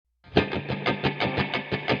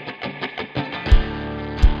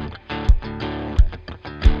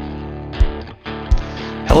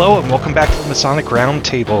Hello and welcome back to the Masonic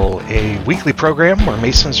Roundtable, a weekly program where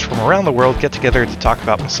Masons from around the world get together to talk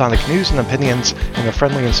about Masonic news and opinions in a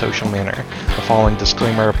friendly and social manner. The following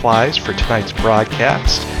disclaimer applies for tonight's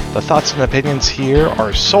broadcast. The thoughts and opinions here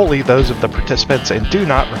are solely those of the participants and do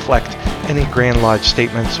not reflect any Grand Lodge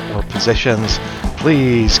statements or positions.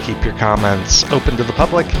 Please keep your comments open to the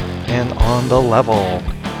public and on the level.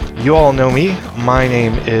 You all know me. My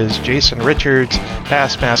name is Jason Richards,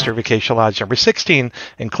 past Master Vacation Lodge number 16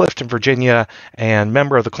 in Clifton, Virginia, and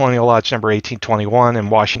member of the Colonial Lodge number 1821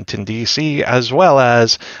 in Washington, D.C., as well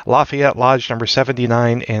as Lafayette Lodge number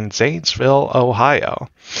 79 in Zanesville, Ohio.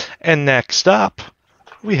 And next up,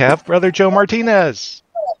 we have Brother Joe Martinez.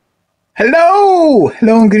 Hello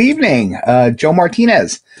and good evening. Joe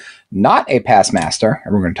Martinez. Not a past master,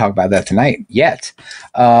 and we're going to talk about that tonight, yet.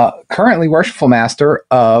 Currently Worshipful Master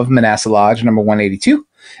of Manassas Lodge number 182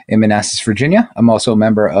 in Manassas, Virginia. I'm also a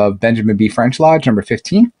member of Benjamin B. French Lodge number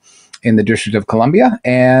 15 in the District of Columbia.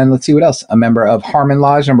 And let's see what else. A member of Harmon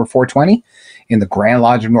Lodge number 420 in the Grand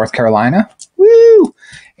Lodge of North Carolina. Woo!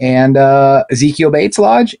 And Ezekiel Bates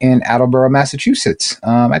Lodge in Attleboro, Massachusetts.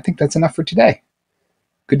 I think that's enough for today.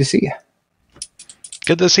 Good to see you.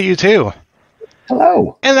 Good to see you too.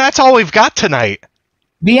 Hello. And that's all we've got tonight.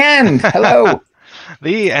 The end. Hello.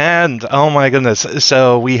 The end. Oh my goodness.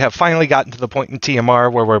 So we have finally gotten to the point in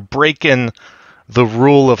TMR where we're breaking the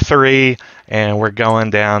rule of 3 and we're going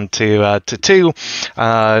down to 2.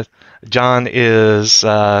 John is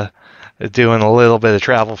doing a little bit of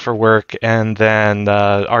travel for work, and then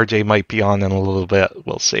RJ might be on in a little bit.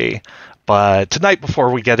 We'll see. But tonight,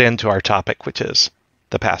 before we get into our topic, which is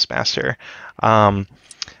the past master,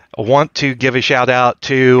 I want to give a shout out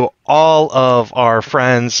to all of our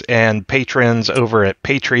friends and patrons over at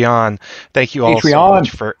Patreon. Thank you all so much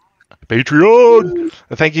for Patreon.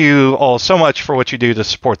 Thank you all so much for what you do to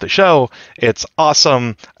support the show. It's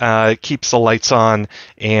awesome. It keeps the lights on,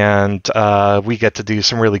 and we get to do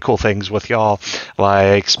some really cool things with y'all,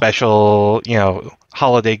 like special,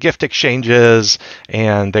 holiday gift exchanges.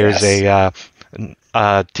 And there's a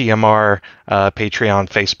TMR Patreon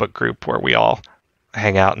Facebook group where we all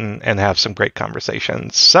hang out and have some great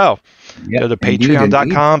conversations. So go to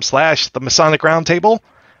patreon.com/the Masonic Roundtable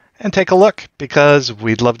and take a look, because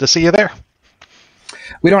we'd love to see you there.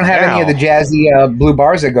 We don't have any of the jazzy blue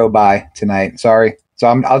bars that go by tonight. Sorry. So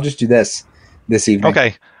I'll just do this evening.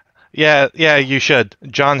 Okay. Yeah, you should.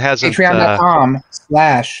 John hasn't.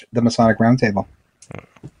 Patreon.com/the Masonic Roundtable.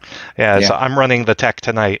 Yeah, so I'm running the tech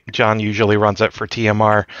tonight. John usually runs it for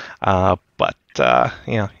TMR. But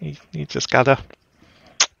you just gotta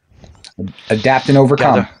adapt and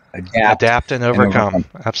overcome. Adapt and overcome.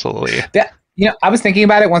 Absolutely. Yeah, I was thinking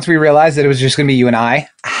about it once we realized that it was just going to be you and I.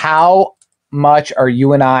 How much are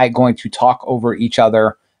you and I going to talk over each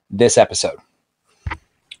other this episode?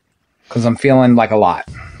 Because I'm feeling like a lot.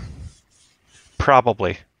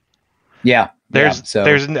 Probably. Yeah. There's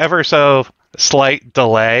an ever so slight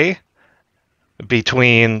delay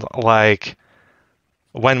between like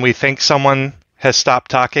when we think someone has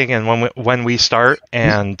stopped talking and when we start,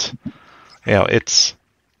 and it's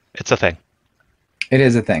a thing. It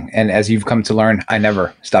is a thing. And as you've come to learn, I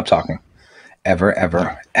never stop talking.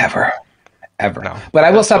 Ever. No, but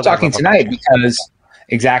I will stop talking tonight because,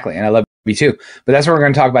 exactly, and I love you too. But that's what we're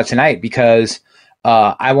going to talk about tonight, because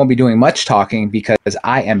I won't be doing much talking because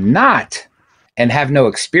I am not and have no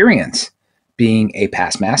experience being a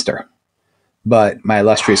past master. But my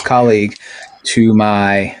illustrious colleague to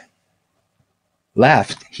my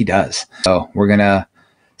left, he does. So we're going to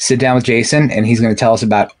sit down with Jason, and he's going to tell us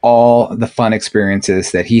about all the fun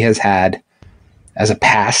experiences that he has had as a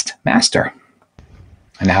past master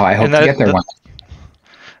and how I hope to get there one.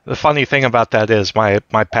 The funny thing about that is my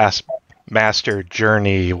past master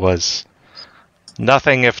journey was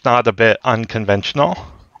nothing if not a bit unconventional.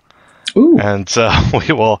 Ooh. And so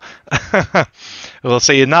we'll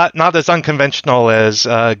see. Not as unconventional as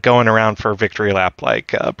going around for a victory lap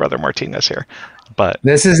like Brother Martinez here. But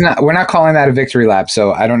we're not calling that a victory lap,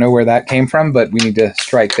 so I don't know where that came from, but we need to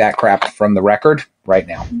strike that crap from the record right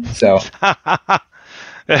now. So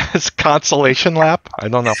it's consolation lap. I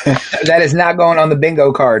don't know. That is not going on the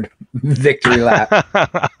bingo card. Victory lap.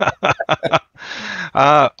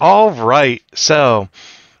 All right. So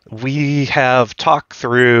we have talked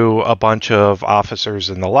through a bunch of officers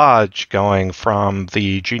in the lodge, going from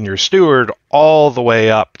the junior steward all the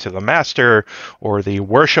way up to the master, or the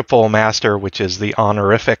worshipful master, which is the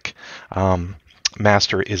honorific.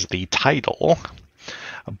 Master is the title.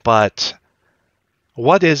 But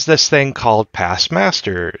what is this thing called past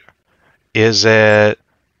master? Is it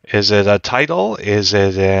Is it a title? Is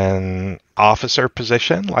it an officer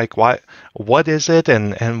position? Like what is it,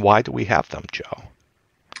 and why do we have them, Joe?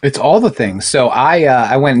 It's all the things. So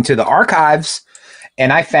I went into the archives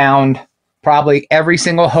and I found probably every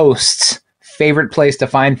single host's favorite place to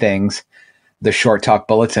find things, the Short Talk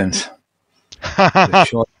Bulletins. The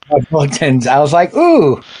Short Talk Bulletins. I was like,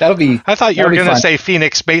 ooh, that'll be I thought you were going to say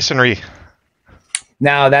Phoenix Masonry.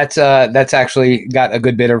 No, that's actually got a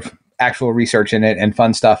good bit of actual research in it and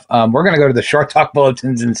fun stuff. We're going to go to the Short Talk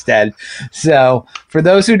Bulletins instead. So for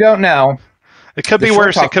those who don't know, it could be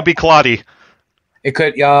worse. It could be Claudie. It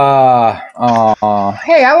could. Hey, I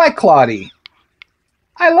like Claudie.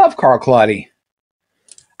 I love Carl Claudie.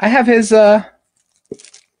 I have his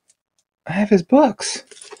books.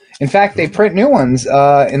 In fact, they print new ones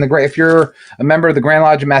in the great. If you're a member of the Grand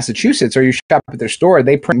Lodge of Massachusetts or you shop at their store,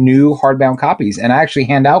 they print new hardbound copies, and I actually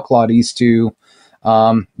hand out Claudies to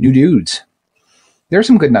new dudes. There's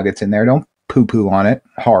some good nuggets in there. Don't poo-poo on it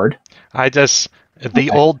hard.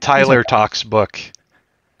 The old Tyler Talks book.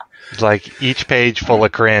 Like each page full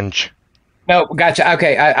of cringe. No, gotcha.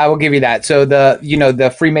 Okay, I will give you that. So the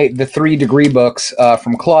 3-degree books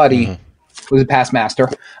from Claudie was a past master,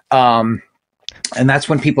 and that's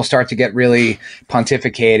when people start to get really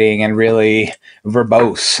pontificating and really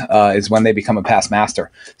verbose. Is when they become a past master.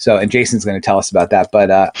 So, and Jason's going to tell us about that. But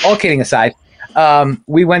all kidding aside,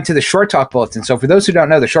 we went to the Short Talk Bulletin. So for those who don't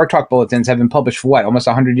know, the Short Talk Bulletins have been published for what, almost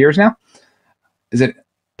 100 years now? Is it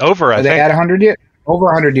over? Are they at 100 years? Over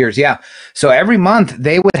 100 years, yeah. So every month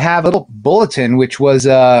they would have a little bulletin, which was,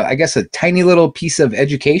 I guess, a tiny little piece of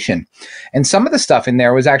education. And some of the stuff in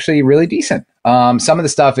there was actually really decent. Some of the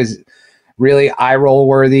stuff is really eye-roll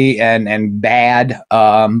worthy and bad,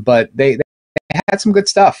 but they had some good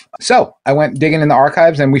stuff. So I went digging in the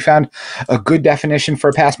archives, and we found a good definition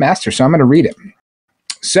for a past master. So I'm going to read it.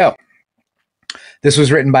 So this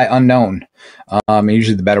was written by Unknown.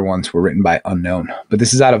 Usually the better ones were written by Unknown. But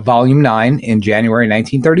this is out of Volume 9 in January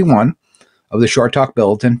 1931 of the Short Talk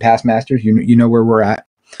Bulletin. Past Masters, you know where we're at.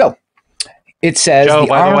 So it says... Joe,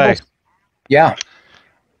 by the way. Yeah.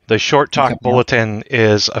 The Short Talk Bulletin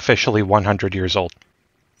is officially 100 years old.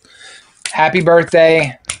 Happy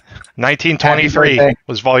birthday. 1923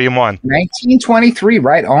 was Volume 1. 1923,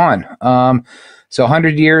 right on. So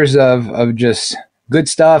 100 years of just... good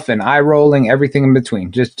stuff and eye rolling, everything in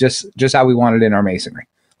between. Just how we wanted in our masonry.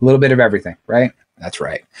 A little bit of everything, right? That's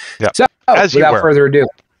right. Yeah. So without further ado,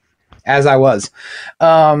 as I was,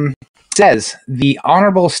 says the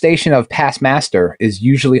honorable station of past master is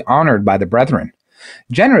usually honored by the brethren.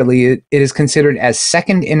 Generally, it is considered as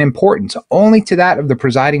second in importance only to that of the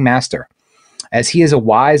presiding master, as he is a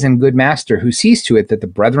wise and good master who sees to it that the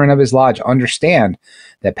brethren of his lodge understand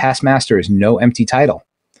that past master is no empty title,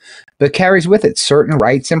 but carries with it certain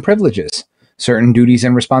rights and privileges, certain duties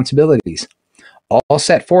and responsibilities, all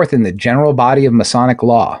set forth in the general body of Masonic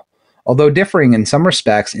law, although differing in some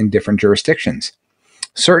respects in different jurisdictions.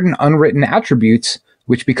 Certain unwritten attributes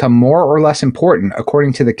which become more or less important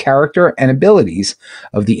according to the character and abilities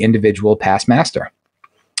of the individual past master.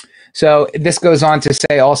 So this goes on to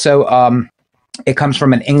say also, it comes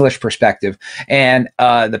from an English perspective, and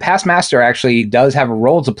the past master actually does have a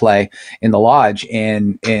role to play in the lodge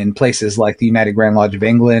in places like the United Grand Lodge of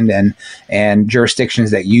England and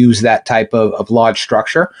jurisdictions that use that type of lodge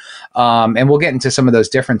structure. And we'll get into some of those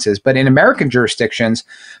differences. But in American jurisdictions,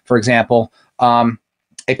 for example,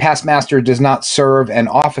 a past master does not serve an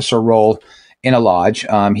officer role in a lodge.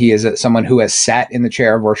 He is someone who has sat in the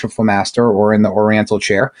chair of worshipful master or in the oriental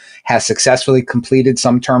chair, has successfully completed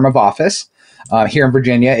some term of office. Here in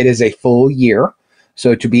Virginia, it is a full year.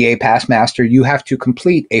 So to be a past master, you have to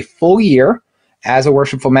complete a full year as a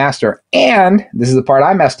worshipful master. And this is the part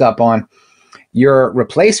I messed up on. Your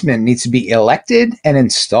replacement needs to be elected and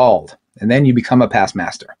installed, and then you become a past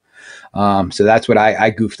master. So that's what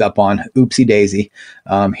I goofed up on. Oopsie daisy.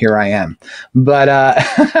 Here I am. But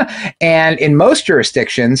and in most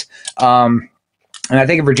jurisdictions, and I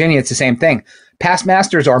think in Virginia it's the same thing, past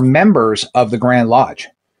masters are members of the Grand Lodge.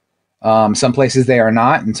 Some places they are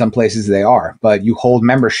not, and some places they are, but you hold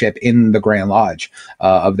membership in the Grand Lodge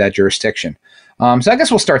of that jurisdiction. So I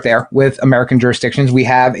guess we'll start there with American jurisdictions. We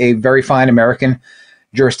have a very fine American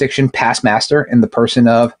jurisdiction past master in the person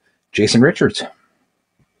of Jason Richards.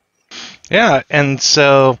 Yeah, and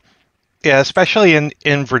so, yeah, especially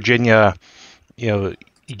in Virginia,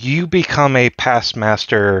 you become a past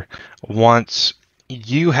master once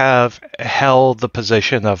you have held the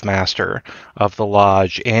position of master of the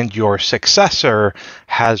lodge and your successor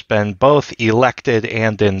has been both elected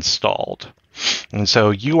and installed. And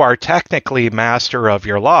so you are technically master of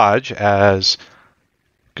your lodge, as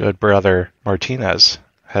good brother Martinez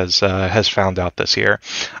has found out this year,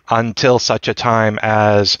 until such a time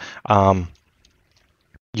as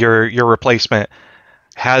your replacement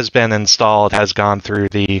has been installed, has gone through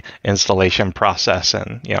the installation process,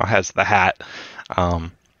 and has the hat.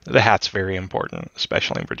 The hat's very important,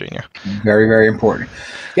 especially in Virginia. Very, very important.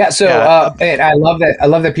 Yeah. So and I love that. I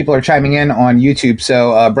love that people are chiming in on YouTube.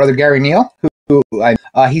 So Brother Gary Neal,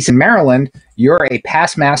 he's in Maryland. You're a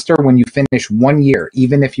past master when you finish 1 year,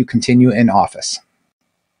 even if you continue in office.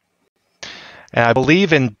 And I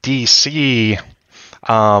believe in DC,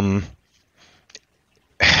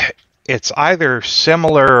 it's either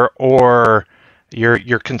similar or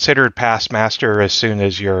you're considered past master as soon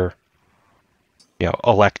as you're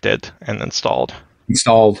elected and installed.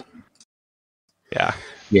 Yeah.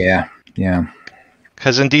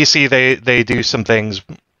 Because in DC they do some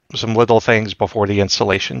little things before the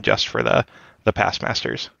installation just for the past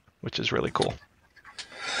masters, which is really cool.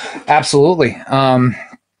 Absolutely.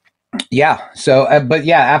 Yeah. So, but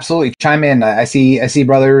yeah, absolutely. Chime in. I see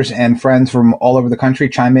brothers and friends from all over the country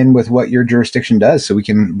chime in with what your jurisdiction does, so we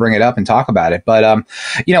can bring it up and talk about it. But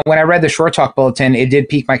when I read the Shore Talk Bulletin, it did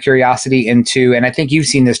pique my curiosity into, and I think you've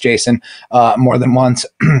seen this, Jason, more than once.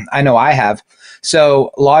 I know I have.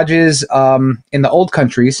 So lodges in the old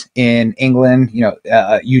countries in England,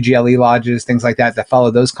 UGLE lodges, things like that follow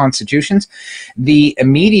those constitutions. The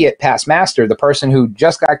immediate past master, the person who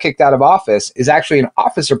just got kicked out of office, is actually an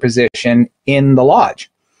officer position in the lodge.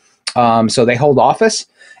 So they hold office,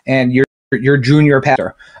 and your junior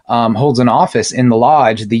pastor holds an office in the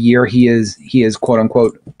lodge the year he is quote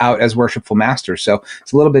unquote out as worshipful master. So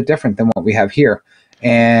it's a little bit different than what we have here.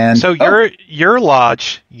 And so your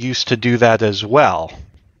lodge used to do that as well,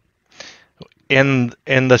 in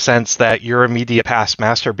the sense that your immediate past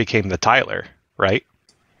master became the Tyler, right?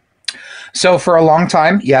 So for a long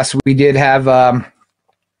time, yes, we did have,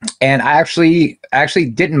 and I actually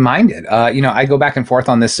didn't mind it. I go back and forth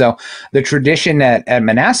on this. So the tradition at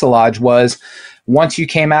Manasseh Lodge was, once you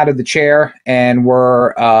came out of the chair and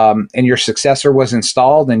and your successor was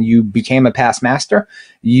installed and you became a past master,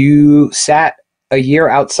 you sat a year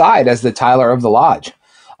outside as the Tyler of the lodge,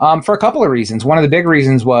 for a couple of reasons. One of the big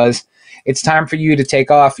reasons was it's time for you to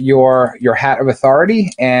take off your hat of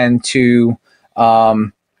authority and to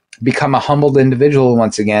become a humbled individual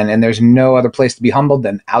once again. And there's no other place to be humbled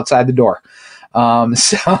than outside the door.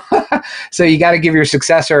 So you got to give your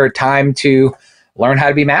successor time to learn how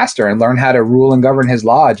to be master and learn how to rule and govern his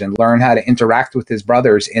lodge and learn how to interact with his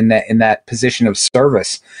brothers in that position of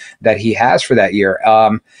service that he has for that year.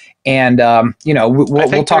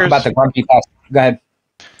 We'll talk about the grumpy past. Go ahead.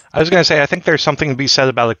 I was going to say, I think there's something to be said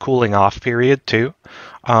about a cooling off period too.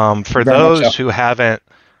 For those who haven't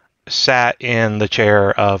sat in the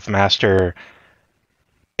chair of master,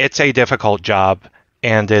 it's a difficult job,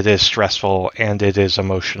 and it is stressful, and it is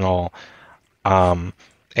emotional.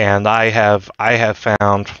 And I have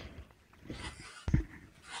found,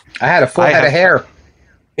 I had a full head of hair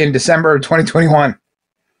in December of 2021.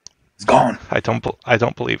 It's gone. I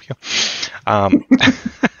don't believe you.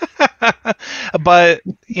 But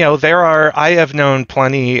I have known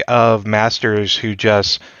plenty of masters who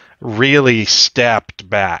just really stepped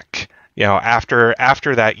back, after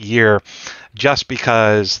that year, just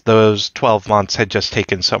because those 12 months had just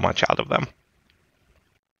taken so much out of them.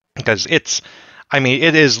 Because it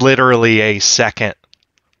is literally a second,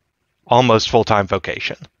 almost full-time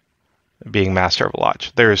vocation, being master of a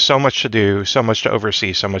lodge. There is so much to do, so much to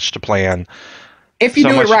oversee, so much to plan. If you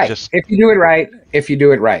do it right. If you do it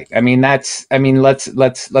right.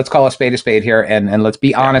 Let's call a spade here, and let's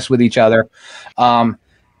be honest with each other.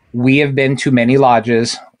 We have been to many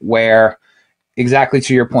lodges where, exactly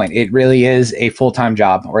to your point, it really is a full-time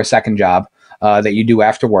job or a second job that you do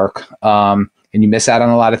after work. And you miss out on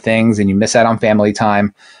a lot of things, and you miss out on family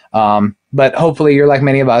time. But hopefully you're like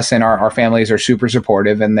many of us, and our families are super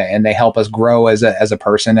supportive, and they help us grow as a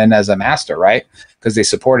person and as a master, right? Because they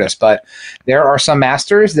support us. But there are some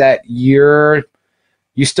masters that you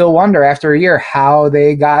still wonder after a year how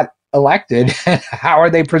they got elected. How are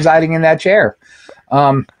they presiding in that chair?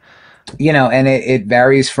 And it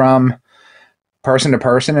varies from person to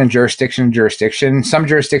person and jurisdiction to jurisdiction. Some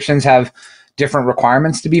jurisdictions have different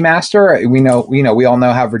requirements to be master. We all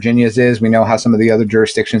know how Virginia's is. We know how some of the other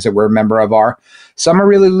jurisdictions that we're a member of are. Some are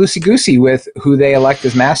really loosey-goosey with who they elect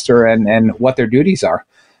as master and what their duties are.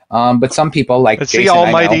 But some people, like it's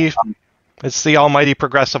Jason, it's the almighty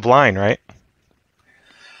progressive line, right?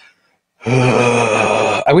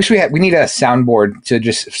 I wish we need a soundboard to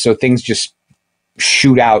just so things just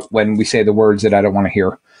shoot out when we say the words that I don't want to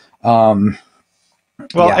hear. I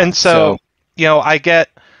get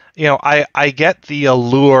I get the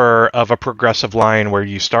allure of a progressive line where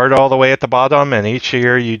you start all the way at the bottom and each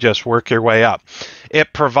year you just work your way up.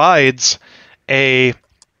 It provides a,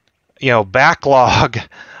 backlog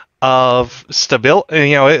of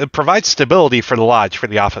stability. It provides stability for the lodge, for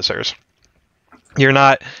the officers. You're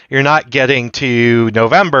not getting to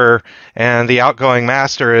November and the outgoing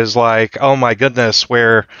master is like, oh my goodness,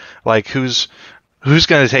 who's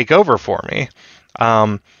going to take over for me?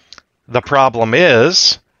 The problem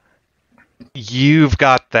is you've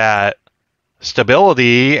got that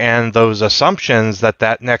stability and those assumptions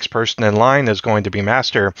that next person in line is going to be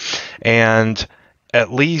master. And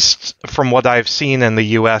at least from what I've seen in the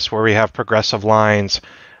US where we have progressive lines,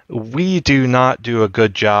 we do not do a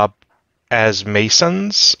good job as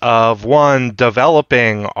Masons of, one,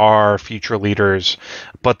 developing our future leaders,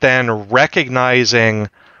 but then recognizing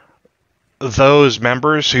those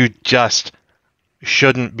members who just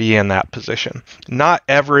shouldn't be in that position. Not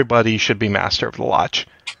everybody should be master of the lodge.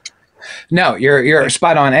 No, you're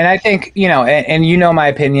spot on. And I think, and my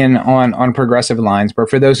opinion on progressive lines, but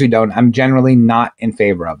for those who don't, I'm generally not in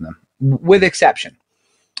favor of them, with exception.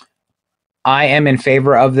 I am in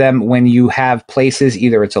favor of them when you have places,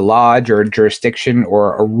 either it's a lodge or a jurisdiction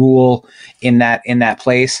or a rule in that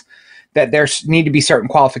place, that there need to be certain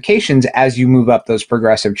qualifications as you move up those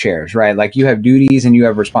progressive chairs, right? Like you have duties and you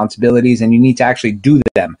have responsibilities and you need to actually do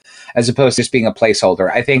them as opposed to just being a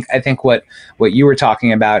placeholder. I think what you were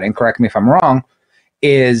talking about, and correct me if I'm wrong,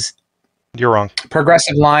 is you're wrong.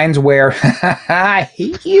 Progressive lines where I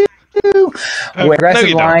hate you. Progressive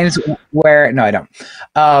lines where no, I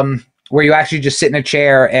don't. Where you actually just sit in a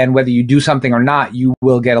chair and whether you do something or not, you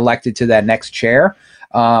will get elected to that next chair.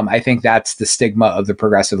 I think that's the stigma of the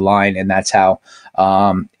progressive line, and that's how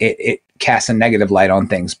it casts a negative light on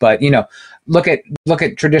things. But look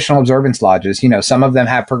at traditional observance lodges. Some of them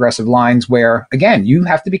have progressive lines where, again, you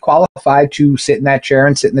have to be qualified to sit in that chair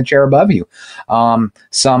and sit in the chair above you.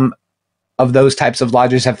 Some of those types of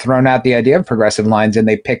lodges have thrown out the idea of progressive lines, and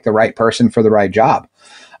they pick the right person for the right job.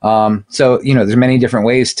 So there's many different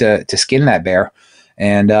ways to skin that bear,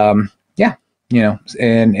 and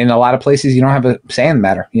and in a lot of places you don't have a say in the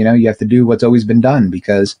matter. You have to do what's always been done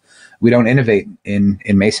because we don't innovate in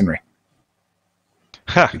masonry.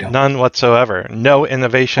 None whatsoever. No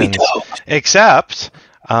innovations, except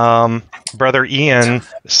Brother Ian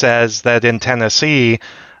says that in Tennessee,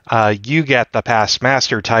 you get the past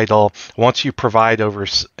master title once you preside over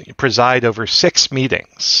 6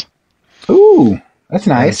 meetings. Ooh, that's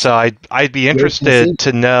nice. And so I'd be interested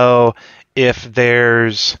to know if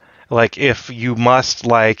there's if you must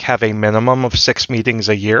have a minimum of 6 meetings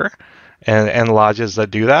a year, and lodges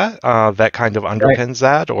that do that, that kind of underpins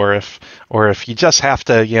that, or if you just have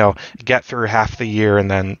to get through half the year and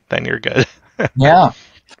then you're good. Yeah.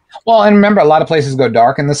 Well, and remember, a lot of places go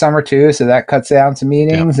dark in the summer too, so that cuts down some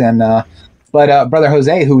meetings. Yeah. And but Brother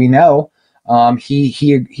Jose, who we know, he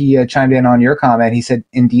chimed in on your comment. He said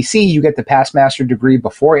in DC you get the past master degree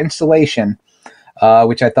before installation,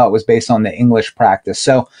 which I thought was based on the English practice.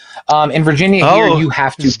 So in Virginia here you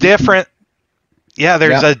have to. It's different. Yeah,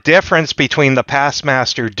 there's a difference between the past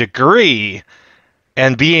master degree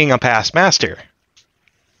and being a past master.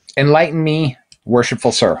 Enlighten me,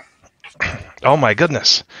 worshipful sir. Oh my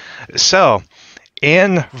goodness. So,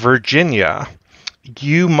 in Virginia,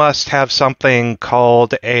 you must have something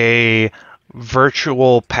called a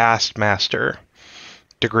virtual past master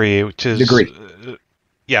degree, which is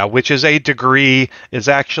a degree is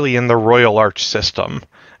actually in the Royal Arch system.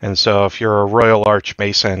 And so if you're a Royal Arch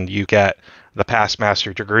Mason, you get the past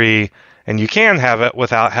master degree, and you can have it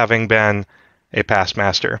without having been a past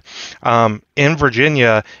master. In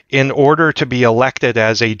Virginia, in order to be elected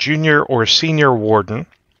as a junior or senior warden,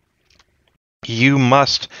 you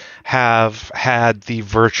must have had the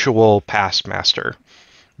virtual past master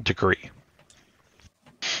degree.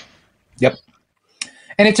 Yep.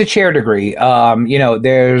 And it's a chair degree.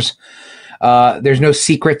 There's no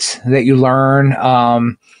secrets that you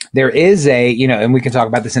learn. There is and we can talk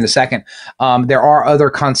about this in a second. There are other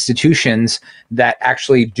constitutions that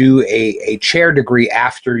actually do a chair degree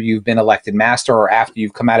after you've been elected master or after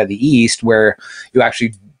you've come out of the East, where you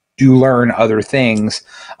actually do learn other things.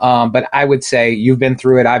 But I would say you've been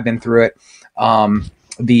through it. I've been through it.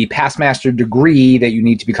 The past master degree that you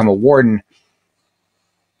need to become a warden,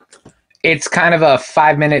 it's kind of a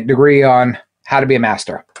 5-minute degree on how to be a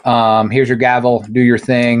master. Here's your gavel, do your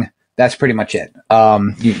thing. That's pretty much it.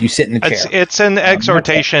 You sit in the chair. It's an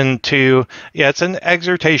exhortation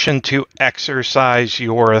to exercise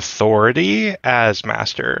your authority as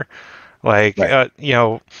master. I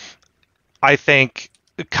think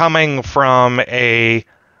coming from a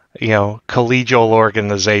collegial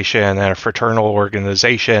organization and a fraternal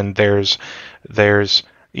organization, there's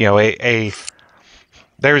a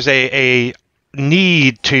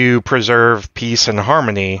need to preserve peace and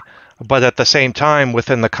harmony, but at the same time,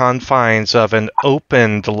 within the confines of an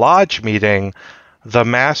opened lodge meeting, the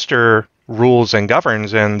master rules and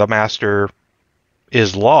governs, and the master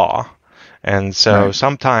is law. And so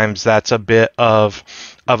sometimes that's a bit of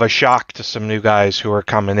a shock to some new guys who are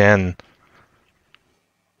coming in.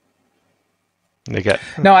 They get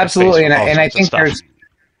absolutely, and I think there's,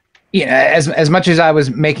 as much as I was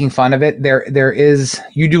making fun of it, there is,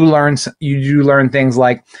 you do learn things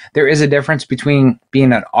like there is a difference between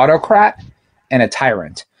being an autocrat and a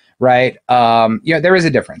tyrant, right? There is a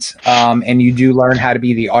difference, and you do learn how to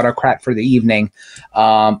be the autocrat for the evening,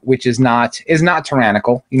 which is not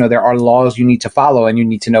tyrannical. There are laws you need to follow, and you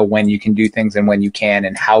need to know when you can do things and when you can,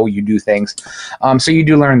 and how you do things. So you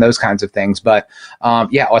do learn those kinds of things. But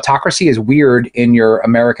autocracy is weird in your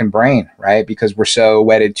American brain, right? Because we're so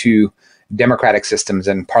wedded to democratic systems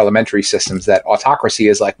and parliamentary systems that autocracy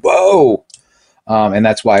is like, whoa. And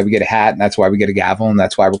that's why we get a hat, and that's why we get a gavel, and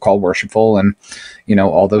that's why we're called worshipful, and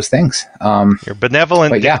all those things. You're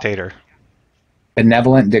benevolent dictator.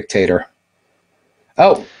 Benevolent dictator.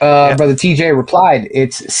 Oh, Brother TJ replied,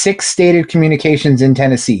 it's 6 stated communications in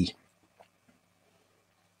Tennessee.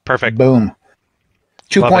 Perfect. Boom.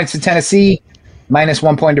 2 points to Tennessee,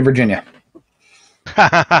 -1 point to Virginia.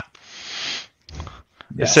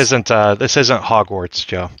 This isn't Hogwarts,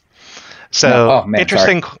 Joe. So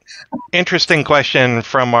interesting question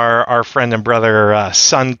from our friend and brother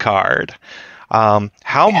Suncard.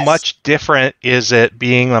 How much different is it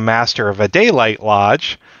being the master of a daylight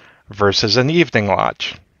lodge versus an evening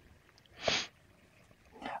lodge?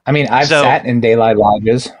 I mean, I've sat in daylight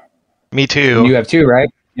lodges. Me too. And you have too, right?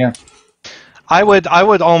 Yeah. I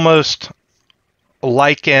would almost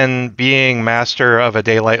liken being master of a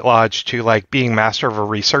daylight lodge to like being master of a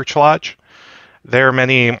research lodge. There are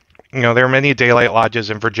many daylight lodges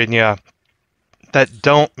in Virginia that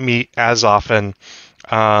don't meet as often.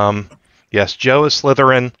 Yes, Joe is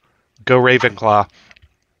Slytherin, go Ravenclaw.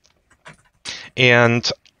 And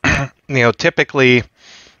typically,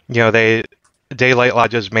 daylight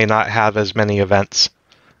lodges may not have as many events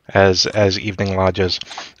as evening lodges,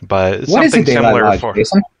 but what something is a similar lodge, for.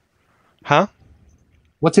 Jason? Huh?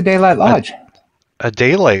 What's a daylight lodge? A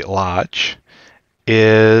daylight lodge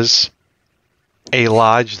is a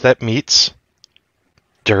lodge that meets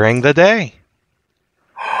during the day.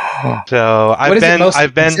 So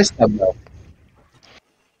I've been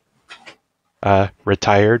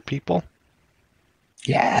retired people.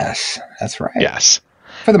 Yes, that's right. Yes,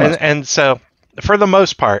 for the most part. And so for the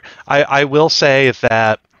most part, I will say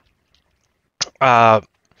that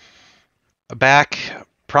back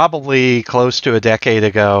probably close to a decade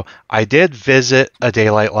ago, I did visit a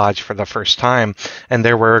daylight lodge for the first time, and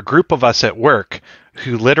there were a group of us at work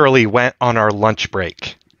who literally went on our lunch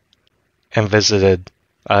break and visited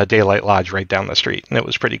a daylight lodge right down the street, and it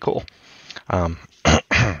was pretty cool. Awesome.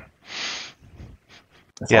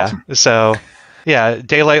 So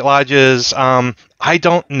daylight lodges, I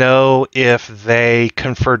don't know if they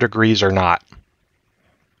confer degrees or not.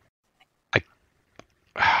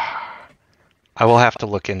 I will have to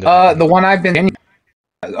look into that. The one I've been in,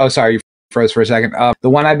 oh, sorry, you froze for a second. The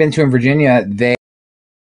one I've been to in Virginia, they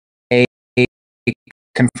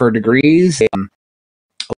confer degrees,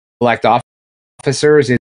 elect officers.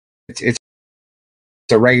 It's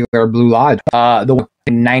a regular blue lodge. The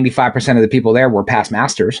 95% of the people there were past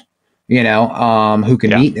masters, who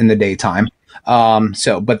can meet in the daytime.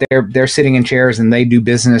 But they're sitting in chairs and they do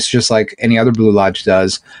business just like any other blue lodge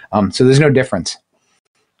does. So there's no difference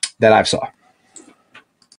that I've saw.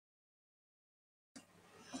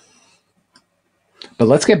 But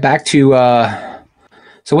let's get back to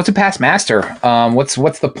so what's a past master?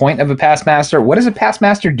 What's the point of a past master? What does a past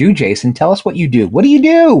master do, Jason? Tell us what you do. What do you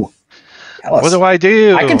do? Tell us. What do I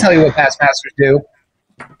do? I can tell you what past masters do.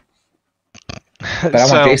 But I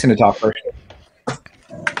want Jason to talk first.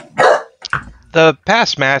 The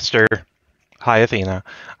past master, hi Athena.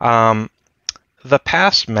 The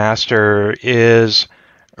past master is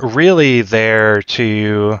really there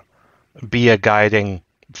to be a guiding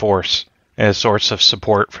force, a source of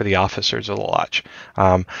support for the officers of the lodge.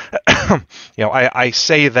 I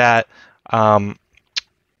say that,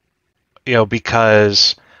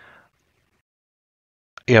 because,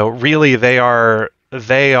 really they are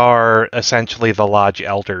essentially the lodge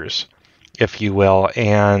elders, if you will.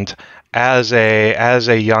 And as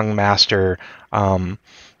a young master,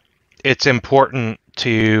 it's important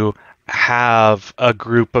to have a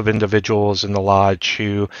group of individuals in the lodge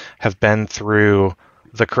who have been through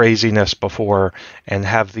the craziness before and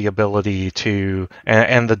have the ability to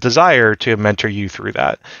and the desire to mentor you through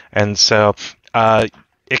that. And so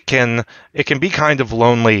it can be kind of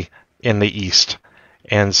lonely in the East.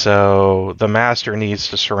 And so the master needs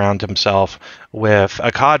to surround himself with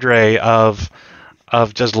a cadre of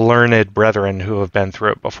just learned brethren who have been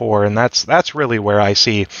through it before. And that's really where I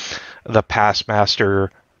see the past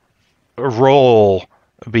master role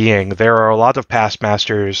being. There are a lot of past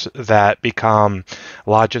masters that become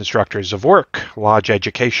lodge instructors of work, lodge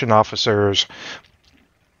education officers.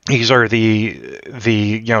 These are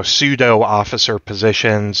the pseudo officer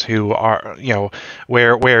positions who are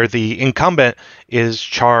where the incumbent is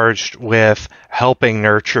charged with helping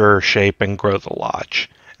nurture, shape, and grow the lodge,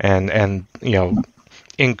 and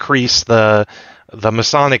increase the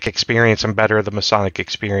Masonic experience and better the Masonic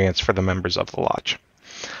experience for the members of the lodge.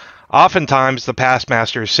 Oftentimes, the past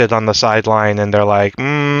masters sit on the sideline and they're like,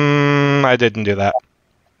 I didn't do that.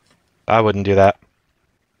 I wouldn't do that.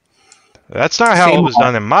 That's not how it was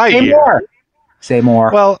done in my year. Say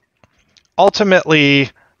more. Well,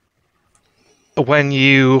 ultimately, when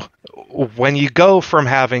you go from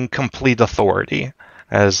having complete authority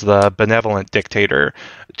as the benevolent dictator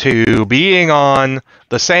to being on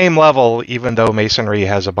the same level, even though Masonry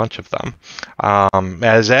has a bunch of them,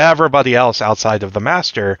 as everybody else outside of the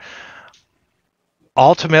master,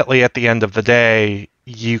 ultimately at the end of the day,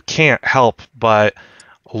 you can't help but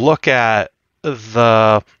look at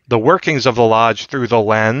the workings of the lodge through the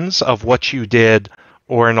lens of what you did,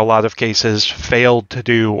 or in a lot of cases failed to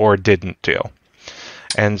do or didn't do.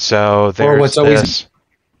 And so there's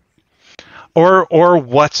or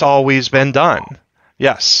what's always been done.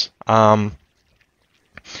 Yes. And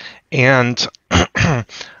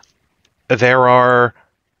there are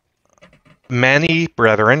many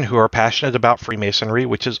brethren who are passionate about Freemasonry,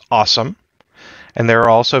 which is awesome. And there are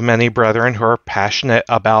also many brethren who are passionate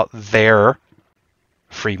about their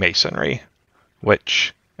Freemasonry,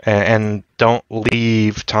 and don't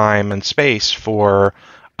leave time and space for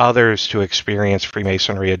others to experience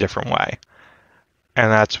Freemasonry a different way.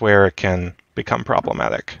 And that's where it can become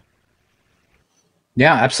problematic.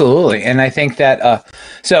 Yeah, absolutely. And I think that,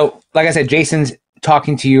 so like I said, Jason's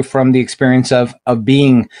talking to you from the experience of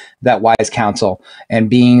being that wise counsel and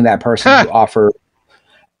being that person who offer.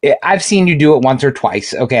 I've seen you do it once or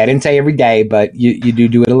twice. Okay, I didn't say every day, but you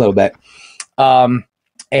do it a little bit.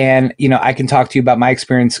 And, I can talk to you about my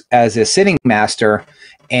experience as a sitting master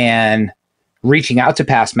and reaching out to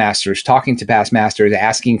past masters, talking to past masters,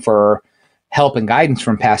 asking for help and guidance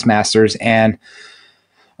from past masters. And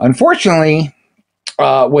unfortunately,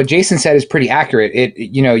 what Jason said is pretty accurate.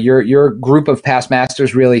 Your group of past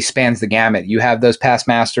masters really spans the gamut. You have those past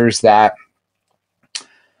masters that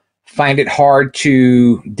find it hard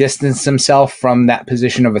to distance themselves from that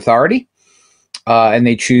position of authority, and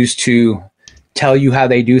they choose to tell you how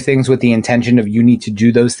they do things with the intention of you need to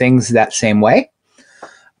do those things that same way,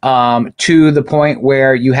 to the point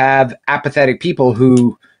where you have apathetic people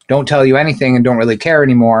who don't tell you anything and don't really care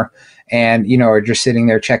anymore, and are just sitting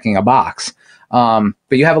there checking a box. But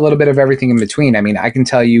you have a little bit of everything in between. I mean, I can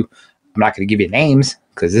tell you, I'm not going to give you names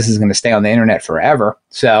because this is going to stay on the internet forever.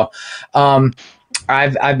 So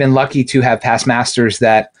I've been lucky to have past masters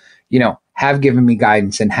that, have given me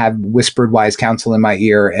guidance and have whispered wise counsel in my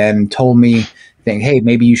ear and told me, hey,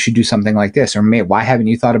 maybe you should do something like this, or why haven't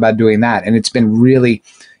you thought about doing that? And it's been really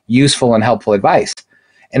useful and helpful advice.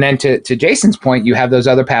 And then to Jason's point, you have those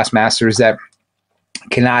other past masters that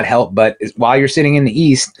cannot help but, while you're sitting in the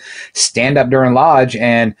East, stand up during lodge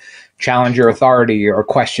and challenge your authority or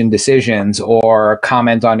question decisions or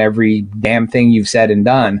comment on every damn thing you've said and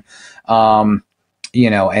done.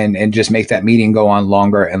 And just make that meeting go on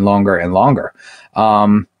longer and longer and longer.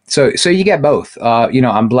 So you get both.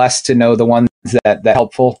 I'm blessed to know the ones that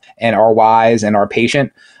helpful and are wise and are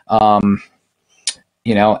patient. I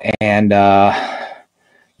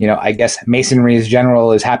guess Masonry as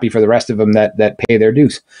general is happy for the rest of them that pay their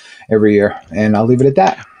dues every year. And I'll leave it at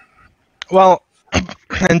that. Well,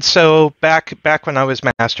 and so back when I was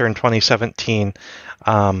master in 2017,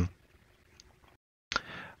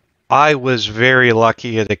 I was very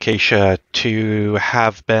lucky at Acacia to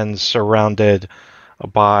have been surrounded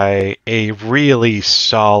by a really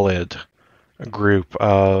solid group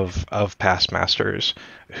of past masters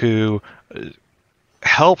who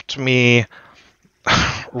helped me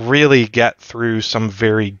really get through some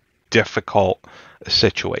very difficult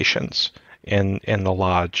situations in the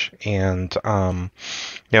lodge, and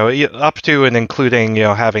up to and including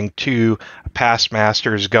having two past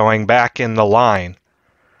masters going back in the line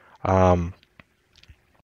to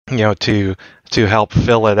help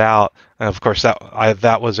fill it out. And of course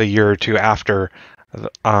that was a year or two after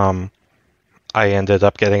I ended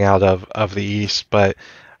up getting out of the East. But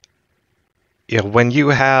when you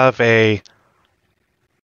have a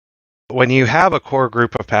core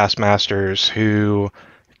group of past masters who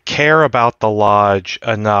care about the lodge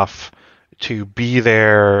enough to be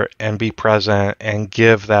there and be present and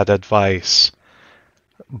give that advice,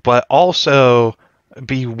 but also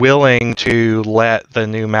be willing to let the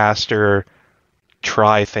new master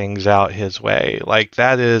try things out his way. Like,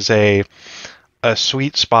 that is a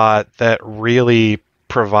sweet spot that really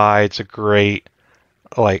provides a great,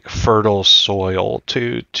 like, fertile soil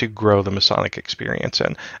to grow the Masonic experience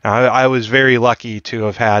in. I was very lucky to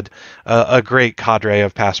have had a great cadre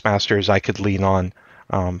of past masters I could lean on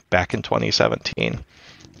back in 2017.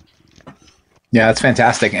 Yeah, that's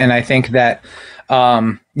fantastic. And I think that,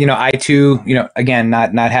 I too, again,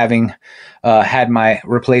 not having had my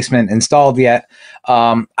replacement installed yet,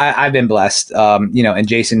 I've been blessed, and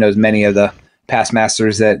Jason knows many of the past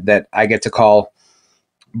masters that I get to call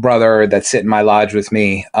brother that sit in my lodge with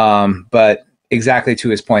me. But exactly to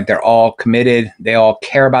his point, they're all committed. They all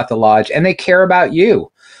care about the lodge, and they care about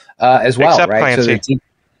you as well, except right? Clancy.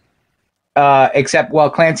 So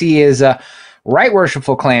Clancy is Right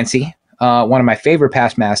Worshipful Clancy, one of my favorite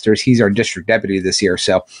past masters. He's our district deputy this year,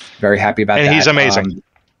 so very happy about that. And he's amazing.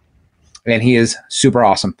 And he is super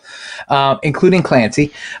awesome, including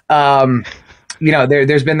Clancy.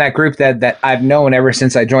 There's been that group that I've known ever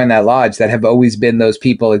since I joined that lodge that have always been those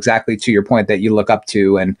people, exactly to your point, that you look up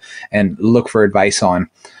to and look for advice on.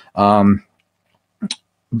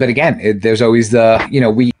 But again, there's always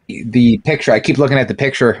the picture. I keep looking at the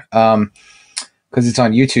picture because it's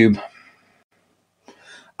on YouTube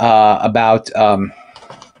about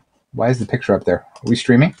why is the picture up there? Are we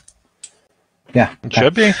streaming? Yeah. It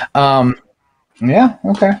should be. Yeah.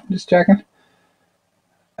 Okay. Just checking.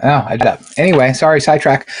 Oh, I did that. Anyway, sorry,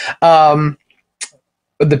 sidetrack. The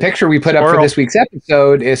picture we put up for this week's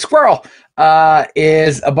episode is Squirrel.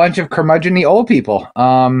 Is a bunch of curmudgeon-y old people.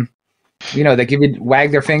 That give you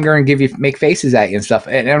wag their finger and make faces at you and stuff.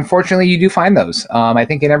 And unfortunately, you do find those. I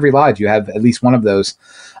think in every lodge you have at least one of those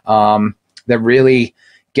that really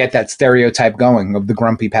get that stereotype going of the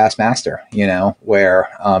grumpy past master. Where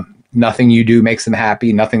nothing you do makes them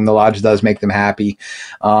happy, nothing the lodge does make them happy.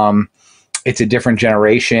 It's a different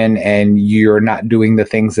generation, and you're not doing the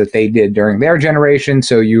things that they did during their generation,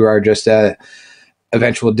 so you are just a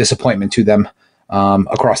eventual disappointment to them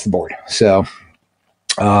across the board. So,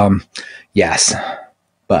 yes,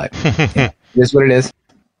 but it is what it is.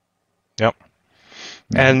 Yep.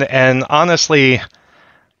 And honestly,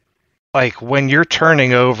 like, when you're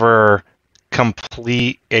turning over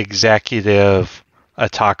complete executive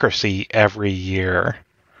autocracy every year,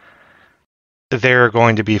 there are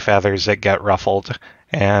going to be feathers that get ruffled.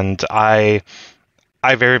 And I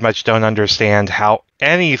very much don't understand how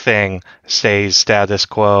anything stays status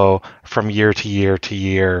quo from year to year to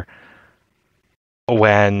year.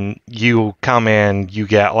 When you come in, you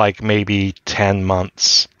get like maybe 10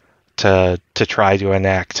 months to try to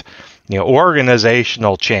enact,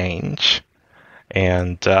 organizational change.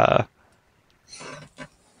 And,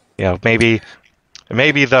 maybe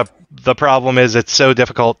the problem is it's so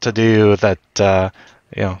difficult to do that there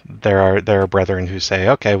are brethren who say,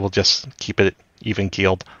 okay, we'll just keep it even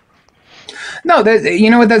keeled. No, you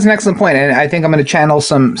know what? That's an excellent point, and I think I'm going to channel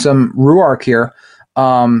some Ruark here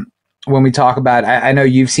when we talk about. I know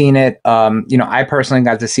you've seen it. I personally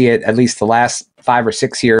got to see it at least the last 5 or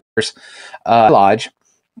 6 years. Lodge,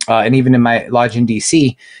 and even in my lodge in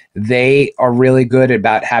DC, they are really good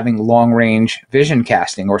about having long range vision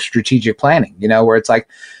casting or strategic planning. Where it's like,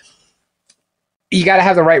 you got to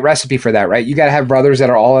have the right recipe for that, right? You got to have brothers that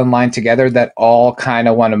are all in line together that all kind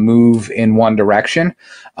of want to move in one direction,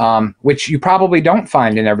 which you probably don't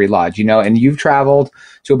find in every lodge, and you've traveled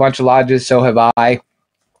to a bunch of lodges. So have I.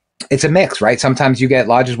 It's a mix, right? Sometimes you get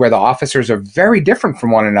lodges where the officers are very different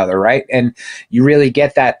from one another, right? And you really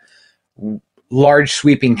get that large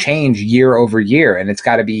sweeping change year over year. And it's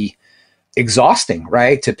got to be exhausting,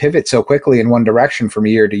 right, to pivot so quickly in one direction from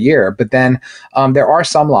year to year. But then there are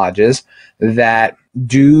some lodges that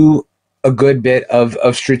do a good bit of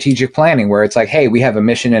strategic planning, where it's like, hey, we have a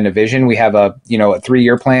mission and a vision. We have a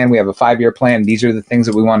 3-year plan. We have a 5-year plan. These are the things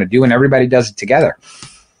that we want to do, and everybody does it together.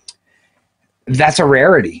 That's a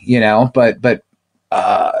rarity, but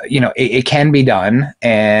it can be done.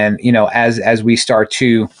 And, as we start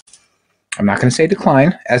to, I'm not going to say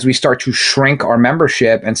decline, as we start to shrink our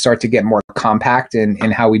membership and start to get more compact in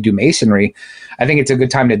how we do masonry, I think it's a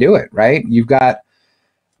good time to do it, right? You've got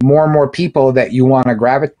more and more people that you want to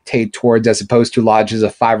gravitate towards, as opposed to lodges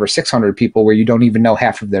of 500 or 600 people where you don't even know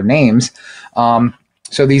half of their names.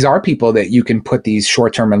 So these are people that you can put these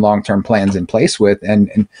short-term and long-term plans in place with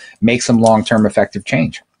and make some long-term effective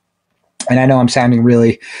change. And I know I'm sounding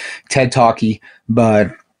really TED talky,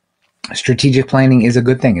 but strategic planning is a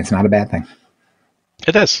good thing. It's not a bad thing.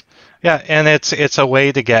 It is. Yeah, and it's a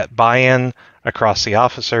way to get buy-in across the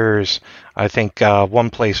officers. I think one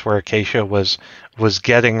place where Acacia was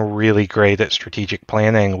getting really great at strategic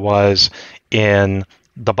planning was in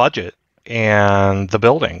the budget and the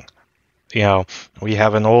building. You know, we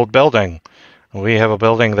have an old building. We have a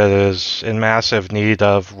building that is in massive need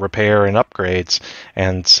of repair and upgrades.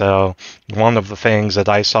 And so one of the things that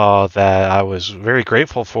I saw that I was very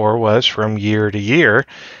grateful for was from year to year,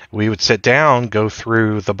 we would sit down, go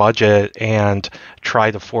through the budget, and try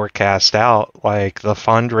to forecast out like the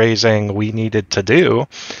fundraising we needed to do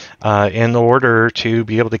in order to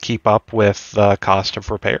be able to keep up with the cost of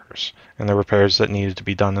repairs and the repairs that needed to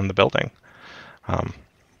be done in the building.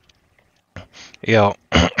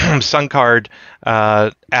 Suncard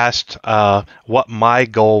asked what my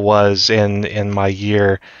goal was in my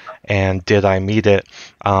year and did I meet it.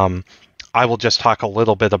 I will just talk a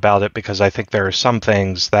little bit about it because I think there are some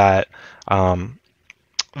things that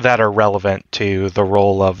that are relevant to the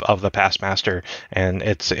role of the past master, and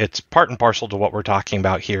it's part and parcel to what we're talking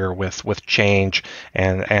about here with change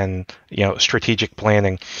and strategic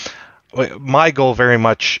planning. My goal very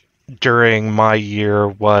much during my year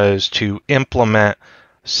was to implement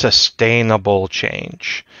sustainable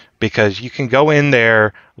change, because you can go in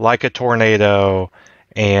there like a tornado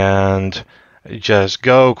and just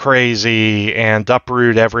go crazy and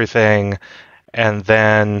uproot everything, and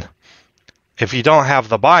then if you don't have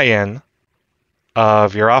the buy-in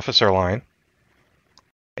of your officer line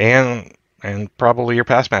and probably your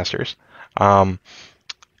past masters,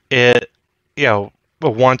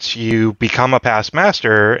 once you become a past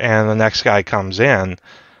master and the next guy comes in,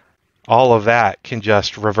 all of that can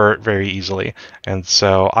just revert very easily. And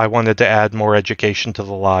so I wanted to add more education to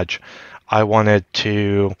the lodge. I wanted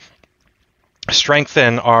to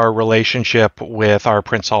strengthen our relationship with our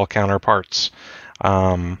Prince Hall counterparts.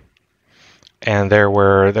 And there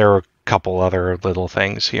were a couple other little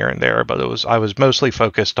things here and there, but I was mostly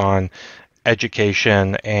focused on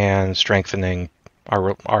education and strengthening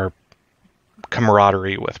our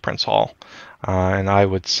camaraderie with Prince Hall. And I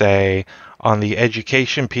would say on the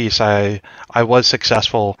education piece, I was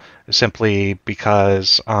successful simply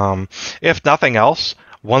because, if nothing else,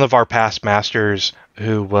 one of our past masters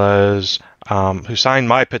who signed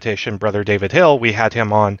my petition, Brother David Hill, we had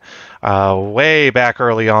him on way back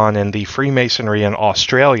early on in the Freemasonry in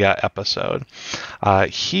Australia episode.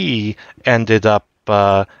 He ended up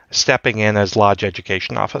stepping in as lodge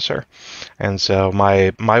education officer. And so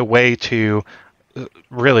my way to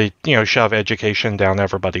really, shove education down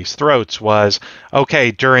everybody's throats was,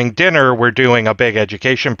 okay, during dinner, we're doing a big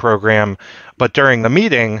education program, but during the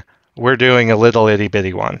meeting, we're doing a little itty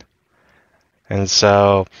bitty one. And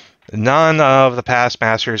so none of the past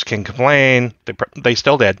masters can complain, they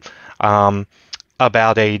still did, about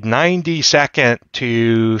a 90-second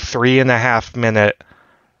to 3.5-minute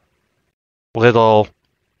little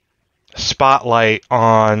spotlight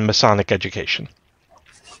on Masonic education.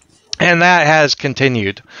 And that has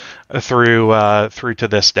continued through to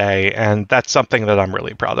this day, and that's something that I'm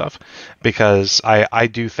really proud of, because I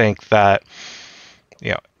do think that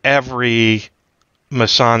every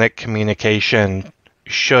Masonic communication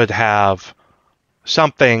should have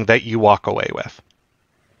something that you walk away with,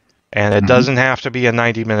 and it doesn't have to be a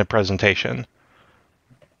 90-minute presentation,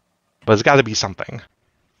 but it's got to be something,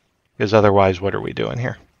 because otherwise, what are we doing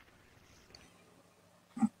here?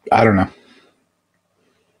 I don't know.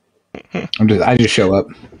 I just show up.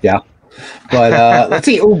 Yeah. But let's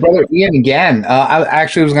see. Oh, Brother Ian again. I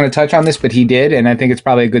actually was going to touch on this, but he did, and I think it's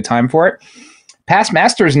probably a good time for it. Past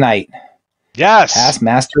Masters Night. Yes. Past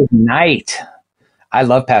Masters Night. I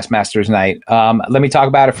love Past Masters Night. Let me talk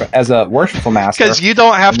about it as a worshipful master. Because you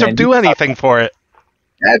don't have to do anything for it.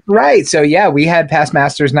 That's right. So, yeah, we had Past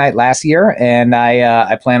Masters Night last year, and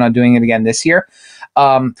I plan on doing it again this year.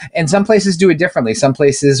 And some places do it differently. Some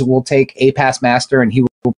places will take a past master and he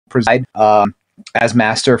will preside as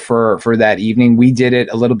master for that evening. We did it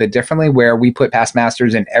a little bit differently, where we put past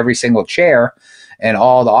masters in every single chair, and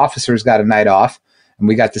all the officers got a night off, and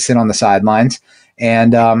we got to sit on the sidelines.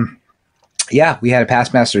 And we had a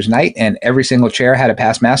past masters night, and every single chair had a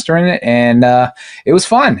past master in it, and it was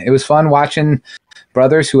fun. It was fun watching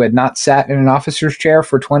brothers who had not sat in an officer's chair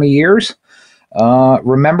for 20 years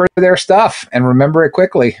remember their stuff and remember it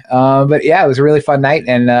quickly. But yeah, it was a really fun night,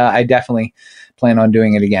 and I definitely plan on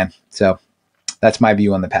doing it again. So that's my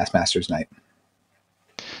view on the Past Masters Night.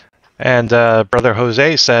 And Brother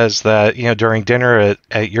Jose says that, during dinner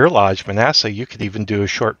at your lodge, Manasseh, you could even do a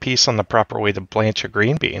short piece on the proper way to blanch a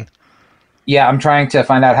green bean. Yeah, I'm trying to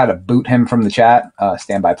find out how to boot him from the chat.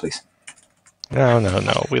 Stand by, please.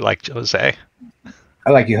 No. We like Jose. I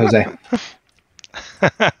like you, Jose.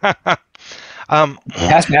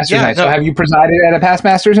 Past Masters Night. So have you presided at a Past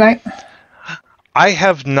Masters Night? I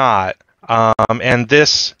have not. And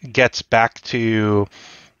this gets back to,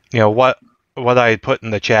 what I put in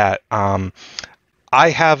the chat. I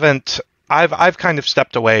haven't. I've kind of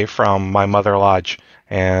stepped away from my mother lodge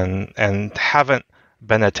and haven't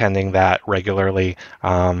been attending that regularly.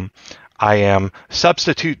 I am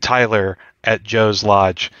substitute Tyler at Joe's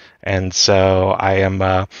lodge, and so I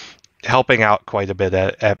am helping out quite a bit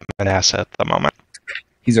at Manasseh at the moment.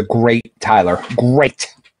 He's a great Tyler. Great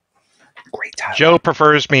Tyler. Joe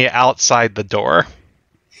prefers me outside the door.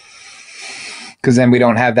 Because then we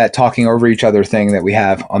don't have that talking over each other thing that we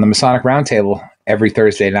have on the Masonic Roundtable every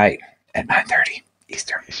Thursday night at 9:30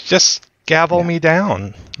 Eastern. Just gavel me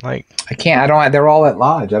down. Like, I can't. I don't. They're all at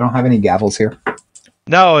lodge. I don't have any gavels here.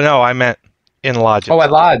 No. I meant in lodge. Oh, at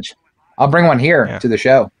lodge. I'll bring one here to the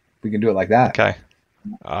show. We can do it like that. Okay.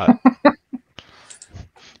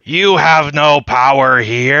 You have no power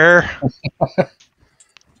here.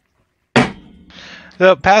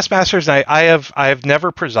 The Past Masters Night, I have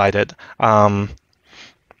never presided. I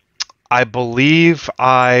believe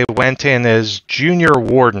I went in as junior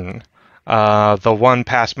warden, the one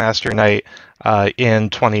Past Master Night in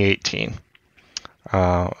 2018.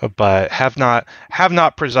 But have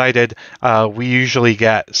not presided. We usually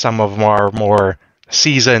get some of our more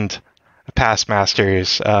seasoned Past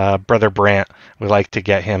Masters. Brother Brant, we like to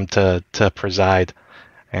get him to preside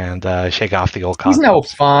and shake off the old cobwebs. He's no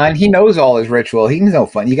fun. He knows all his ritual. He's no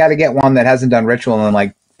fun. You got to get one that hasn't done ritual in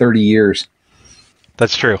like 30 years.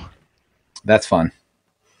 That's true. That's fun.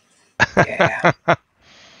 Yeah.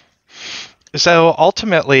 So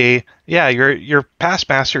ultimately, your Past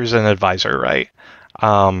Master is an advisor, right?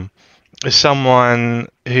 Someone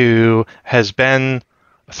who has been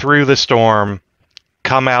through the storm,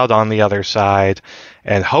 come out on the other side,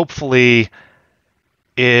 and hopefully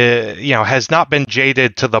has not been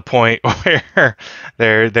jaded to the point where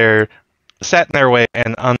they're set in their way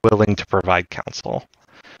and unwilling to provide counsel.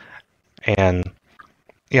 And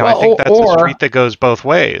I think that's a street that goes both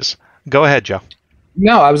ways. Go ahead, Joe.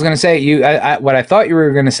 No, I was going to say what I thought you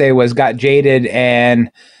were going to say was got jaded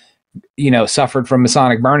and suffered from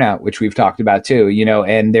Masonic burnout, which we've talked about too.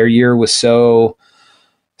 And their year was so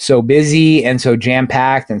busy and so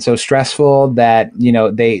jam-packed and so stressful that,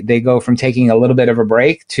 they go from taking a little bit of a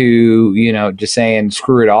break to, just saying,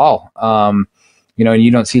 screw it all. And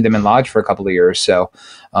you don't see them in lodge for a couple of years. So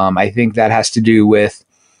I think that has to do with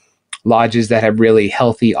lodges that have really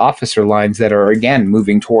healthy officer lines that are, again,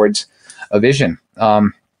 moving towards a vision.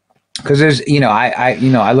 Because there's,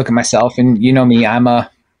 I look at myself and, me, I'm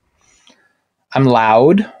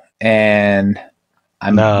loud and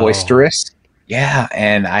I'm boisterous. Yeah,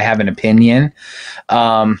 and I have an opinion.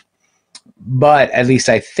 But at least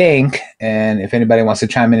I think, and if anybody wants to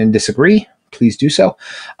chime in and disagree, please do so.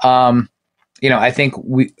 I think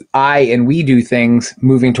we do things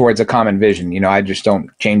moving towards a common vision. I just don't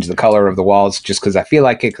change the color of the walls just because I feel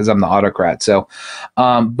like it, because I'm the autocrat. So,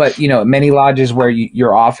 but many lodges where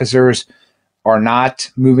your officers are not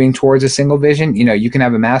moving towards a single vision, you can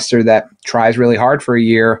have a master that tries really hard for a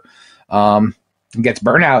year, gets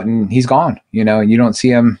burnout and he's gone, and you don't see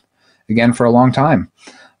him again for a long time.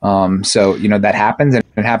 So, that happens, and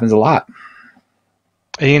it happens a lot.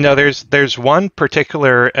 There's one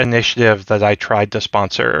particular initiative that I tried to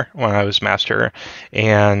sponsor when I was master,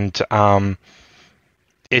 and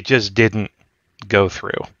it just didn't go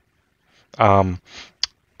through.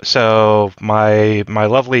 So my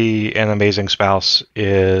lovely and amazing spouse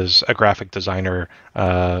is a graphic designer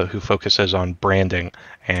who focuses on branding,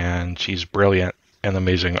 and she's brilliant and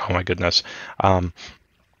amazing. Oh my goodness.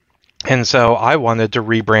 And so I wanted to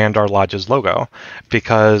rebrand our lodge's logo,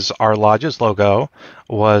 because our lodge's logo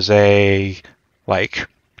was a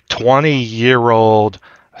 20-year-old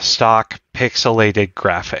stock pixelated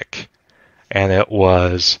graphic, and it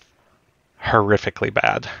was horrifically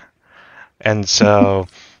bad. And so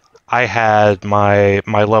I had my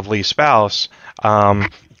lovely spouse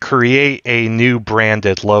create a new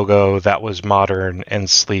branded logo that was modern and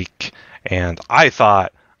sleek, and I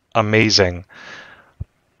thought amazing.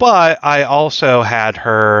 But I also had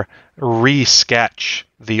her re-sketch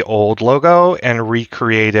the old logo and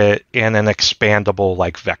recreate it in an expandable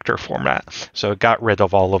vector format. So it got rid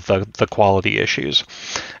of all of the quality issues.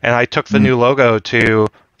 And I took the new logo to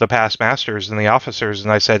the Past Masters and the officers,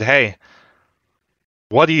 and I said, hey,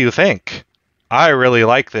 what do you think? I really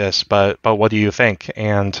like this, but what do you think?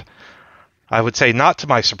 And I would say, not to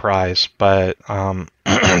my surprise, but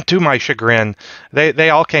to my chagrin, they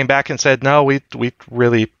all came back and said, no, we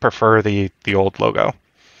really prefer the old logo.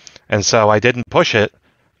 And so I didn't push it,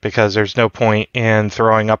 because there's no point in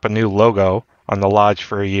throwing up a new logo on the Lodge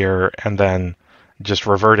for a year and then just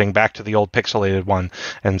reverting back to the old pixelated one.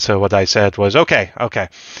 And so what I said was, okay,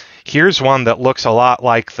 here's one that looks a lot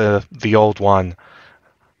like the old one,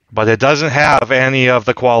 but it doesn't have any of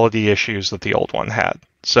the quality issues that the old one had.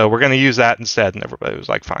 So we're going to use that instead. And everybody was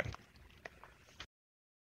like, fine.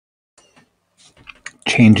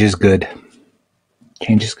 Change is good.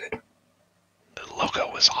 Change is good. The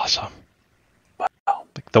logo was awesome. Wow.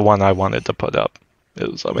 Like the one I wanted to put up.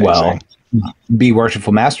 It was amazing. Well, be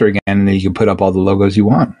Worshipful Master again, and then you can put up all the logos you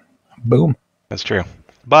want. Boom. That's true.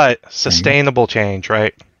 But sustainable change,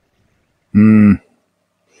 right? Do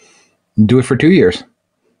it for 2 years.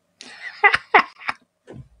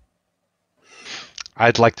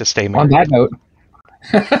 I'd like to stay married. On that note.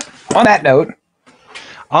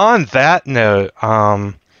 On that note,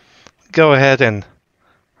 go ahead and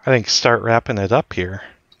I think start wrapping it up here.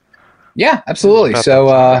 Yeah, absolutely. So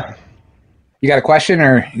you got a question,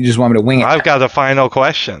 or you just want me to wing it? I've got a final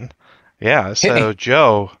question. Yeah. So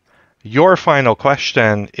Joe, your final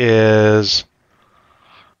question is,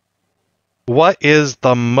 what is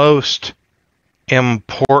the most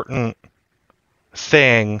important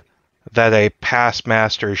thing that a past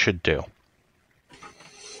master should do?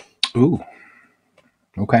 Ooh.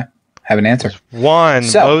 Okay. Have an answer.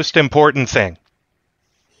 Most important thing.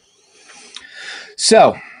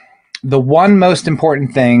 So, the one most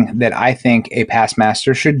important thing that I think a past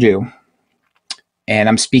master should do, and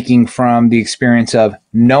I'm speaking from the experience of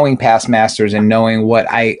knowing past masters and knowing what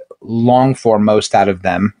I long for most out of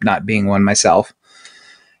them, not being one myself,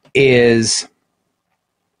 is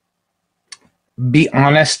be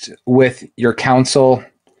honest with your counsel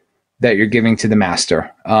that you're giving to the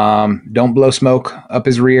master. Don't blow smoke up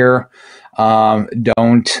his rear.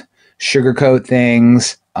 Don't sugarcoat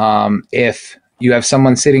things. If you have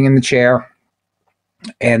someone sitting in the chair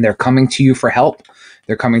and they're coming to you for help,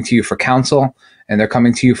 they're coming to you for counsel, and they're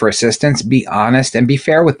coming to you for assistance, be honest and be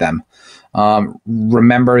fair with them.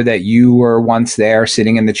 Remember that you were once there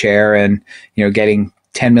sitting in the chair and, getting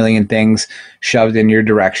 10 million things shoved in your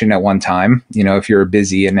direction at one time. If you're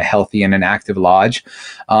busy and healthy and an active lodge,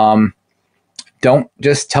 don't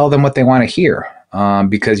just tell them what they want to hear,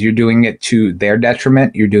 because you're doing it to their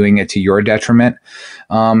detriment. You're doing it to your detriment.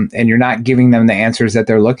 And you're not giving them the answers that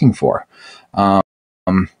they're looking for.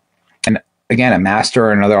 And again, a master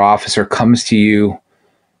or another officer comes to you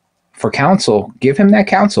for counsel, give him that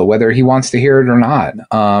counsel, whether he wants to hear it or not.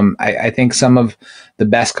 I think some of the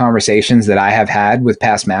best conversations that I have had with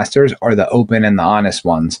past masters are the open and the honest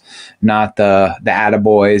ones, not the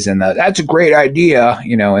attaboys and that's a great idea,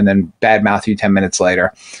 and then badmouth you 10 minutes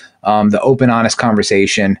later. The open, honest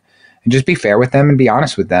conversation, and just be fair with them and be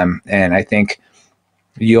honest with them. And I think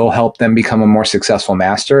you'll help them become a more successful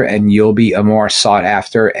master, and you'll be a more sought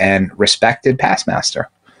after and respected past master.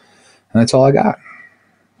 And that's all I got.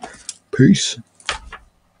 Peace.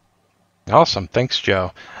 Awesome. Thanks,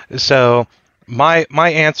 Joe. So my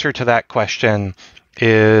answer to that question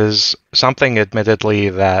is something, admittedly,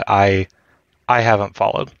 that I haven't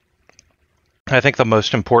followed. I think the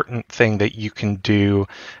most important thing that you can do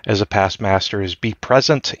as a past master is be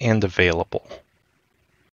present and available.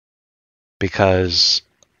 Because,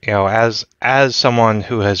 as someone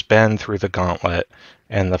who has been through the gauntlet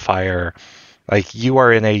and the fire, like, you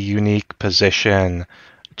are in a unique position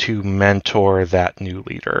to mentor that new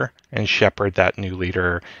leader and shepherd that new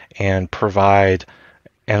leader and provide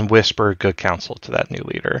and whisper good counsel to that new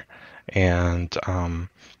leader. And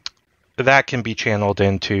that can be channeled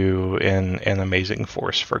into an amazing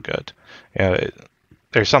force for good.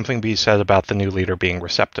 There's something to be said about the new leader being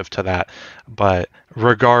receptive to that, but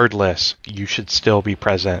regardless, you should still be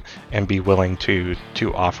present and be willing to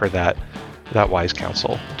offer that wise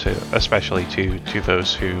counsel especially to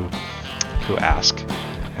those who ask.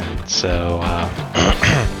 And so,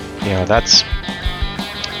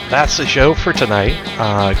 that's the show for tonight.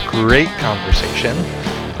 Great conversation.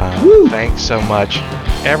 Thanks so much,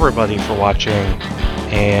 everybody, for watching.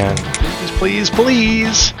 And please,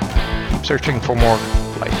 please, keep searching for more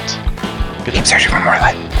light. Keep searching for more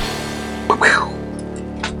light.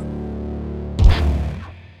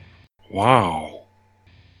 Wow.